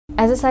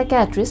As a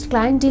psychiatrist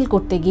client deal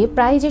করতে গিয়ে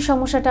প্রায় যে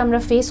সমস্যাটা আমরা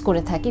ফেস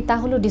করে থাকি তা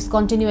হলো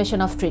ডিসকন্টিনিউয়েশন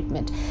অফ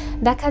ট্রিটমেন্ট।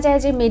 দেখা যায়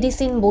যে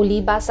মেডিসিন বলি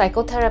বা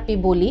সাইকোথেরাপি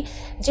বলি,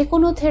 যে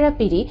কোনো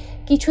থেরাপিরই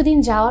কিছুদিন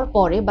যাওয়ার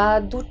পরে বা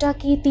 2টা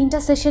কি 3টা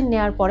সেশন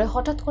নেওয়ার পরে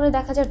হঠাৎ করে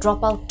দেখা যায়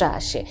ড্রপ আউটটা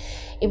আসে।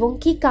 এবং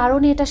কি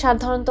কারণে এটা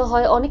সাধারণত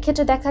হয়, অনেক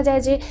ক্ষেত্রে দেখা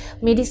যায় যে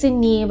মেডিসিন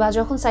নিয়ে বা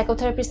যখন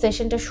সাইকোথেরাপির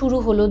সেশনটা শুরু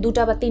হলো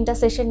 2টা বা 3টা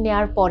সেশন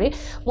নেওয়ার পরে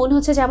মনে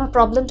হচ্ছে যে আমার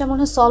প্রবলেমটা মনে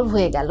হয় সলভ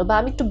হয়ে গেল বা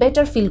আমি একটু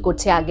বেটার ফিল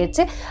করছি আগের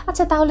চেয়ে,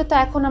 আচ্ছা তাহলে তো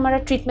এখন আমার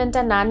আর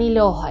ট্রিটমেন্টটা না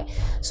নিলেও হয়।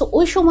 সো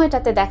ওই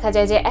সময়টাতে দেখা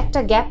যায় যে একটা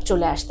গ্যাপ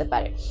চলে আসতে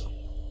পারে।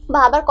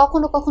 বা আবার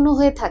কখনো কখনো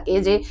হয়ে থাকে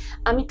যে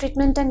আমি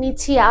ট্রিটমেন্টটা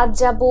নিচ্ছি, আজ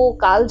যাব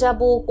কাল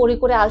যাব করে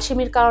করে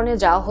আলসেমির কারণে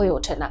যাওয়া হয়ে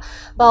ওঠে না,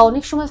 বা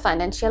অনেক সময়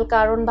ফাইন্যান্সিয়াল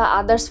কারণ বা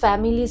আদার্স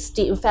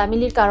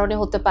ফ্যামিলির কারণে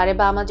হতে পারে,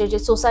 বা আমাদের যে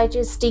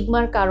সোসাইটির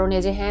স্টিগমার কারণে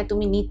যে হ্যাঁ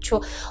তুমি নিচ্ছ,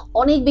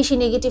 অনেক বেশি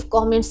নেগেটিভ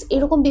কমেন্টস,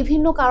 এরকম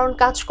বিভিন্ন কারণ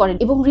কাজ করেন।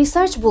 এবং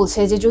রিসার্চ বলছে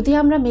যে যদি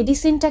আমরা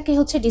মেডিসিনটাকে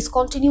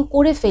ডিসকন্টিনিউ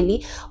করে ফেলি,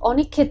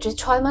 অনেক ক্ষেত্রে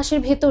 6 মাসের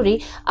ভেতরেই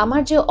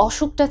আমার যে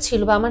অসুখটা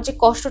ছিল বা আমার যে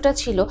কষ্টটা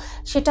ছিল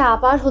সেটা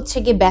আবার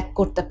গিয়ে ব্যাক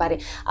করতে পারে।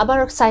 আবার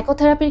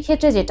সাইকোথেরাপির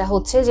ক্ষেত্রে যেটা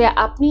হচ্ছে যে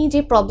আপনি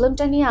যে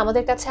প্রবলেমটা নিয়ে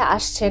আমাদের কাছে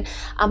আসছেন,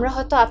 আমরা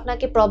হয়তো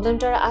আপনাকে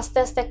প্রবলেমটার আস্তে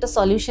আস্তে একটা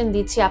সলিউশন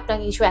দিচ্ছি,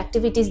 আপনাকে কিছু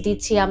অ্যাক্টিভিটিস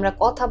দিচ্ছি, আমরা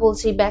কথা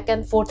বলছি ব্যাক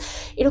অ্যান্ড ফোর্থ,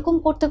 এরকম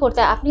করতে করতে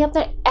আপনি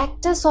আপনার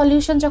একটা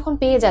সলিউশন যখন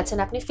পেয়ে যাচ্ছেন,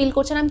 আপনি ফিল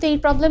করছেন আমি তো এই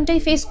প্রবলেমটাই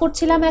ফেস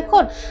করছিলাম,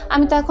 এখন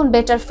আমি তো এখন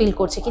বেটার ফিল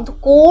করছি, কিন্তু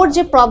কোর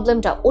যে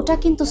প্রবলেমটা ওটা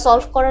কিন্তু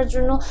সলভ করার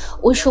জন্য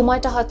ওই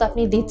সময়টা হয়তো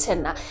আপনি দিচ্ছেন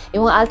না,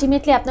 এবং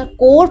আলটিমেটলি আপনার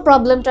কোর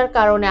প্রবলেমটার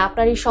কারণে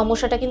আপনার এই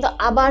সমস্যাটা কিন্তু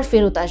আবার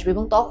ফেরত আসবে।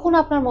 এবং তখন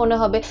আপনার মনে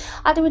হবে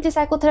আলটিমেটলি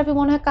সাইকোথেরাপি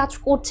মনে হয় কাজ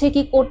করছে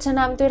কি করছে না,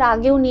 আমি তো এর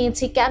আগেও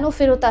নিয়েছি, কেন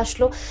ফেরত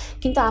আসলো।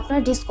 কিন্তু আপনার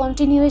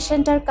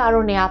ডিসকন্টিনিউয়েশনটার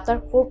কারণে, আপনার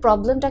কোর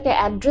প্রবলেমটাকে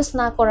অ্যাড্রেস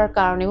না করার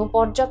কারণে এবং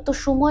পর্যাপ্ত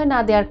সময় না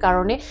দেওয়ার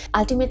কারণে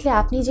আলটিমেটলি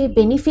আপনি যে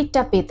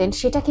বেনিফিটটা পেতেন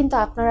সেটা কিন্তু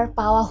আপনার আর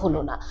পাওয়া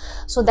হলো না।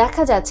 সো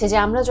দেখা যাচ্ছে যে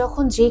আমরা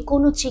যখন যে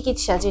কোনো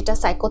চিকিৎসা, যেটা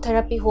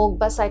সাইকোথেরাপি হোক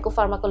বা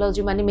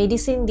সাইকোফার্মাকোলজি মানে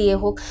মেডিসিন দিয়ে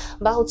হোক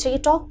বা কি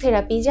টক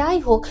থেরাপি যাই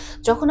হোক,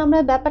 যখন আমরা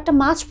ব্যাপারটা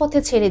মাঝপথে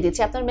ছেড়ে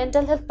দিচ্ছি, আপনার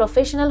মেন্টাল হেলথ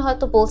প্রফেশনাল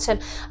হয়তো বলছেন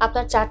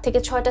আপনার 4 থেকে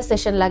 6টা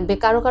সেশন লাগবে,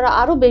 কারো কারো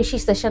আরও বেশি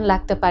সেশন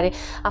লাগতে পারে,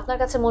 আপনার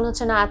কাছে মনে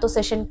হচ্ছে না এত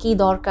সেশন কি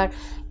দরকার।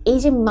 এই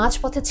যে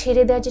মাঝপথে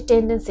ছেড়ে দেওয়ার যে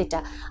টেন্ডেন্সিটা,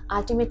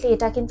 আলটিমেটলি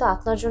এটা কিন্তু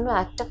আপনার জন্য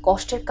একটা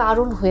কষ্টের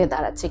কারণ হয়ে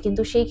দাঁড়াচ্ছে।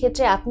 কিন্তু সেই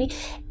ক্ষেত্রে আপনি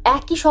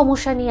একই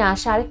সমস্যা নিয়ে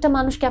আসা আরেকটা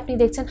মানুষকে আপনি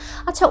দেখছেন,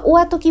 আচ্ছা ও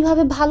এত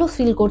কিভাবে ভালো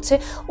ফিল করছে,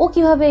 ও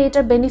কিভাবে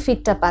এটার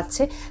বেনিফিটটা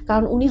পাচ্ছে,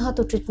 কারণ উনি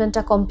হয়তো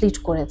ট্রিটমেন্টটা কমপ্লিট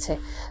করেছে।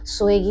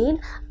 সো এগেইন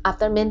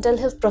আপনার মেন্টাল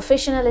হেলথ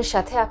প্রফেশনালের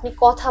সাথে আপনি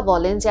কথা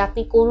বলেন যে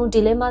আপনি কোনো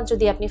ডিলেমা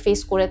যদি আপনি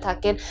ফেস করে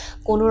থাকেন,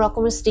 কোনো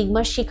রকমের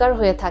স্টিগমার শিকার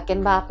হয়ে থাকেন,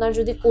 বা আপনার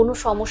যদি কোনো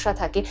সমস্যা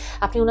থাকে,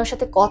 আপনি ওনার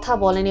সাথে কথা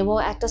বলেন এবং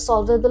একটা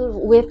সলভেবল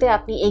ওয়েতে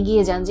আপনি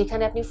এগিয়ে যান,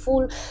 যেখানে আপনি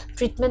ফুল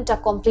ট্রিটমেন্টটা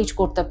কমপ্লিট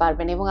করতে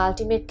পারবেন। এবং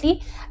ultimately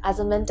as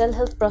a mental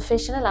health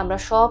professional আমরা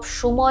সব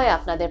সময়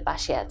আপনাদের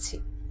পাশে আছি।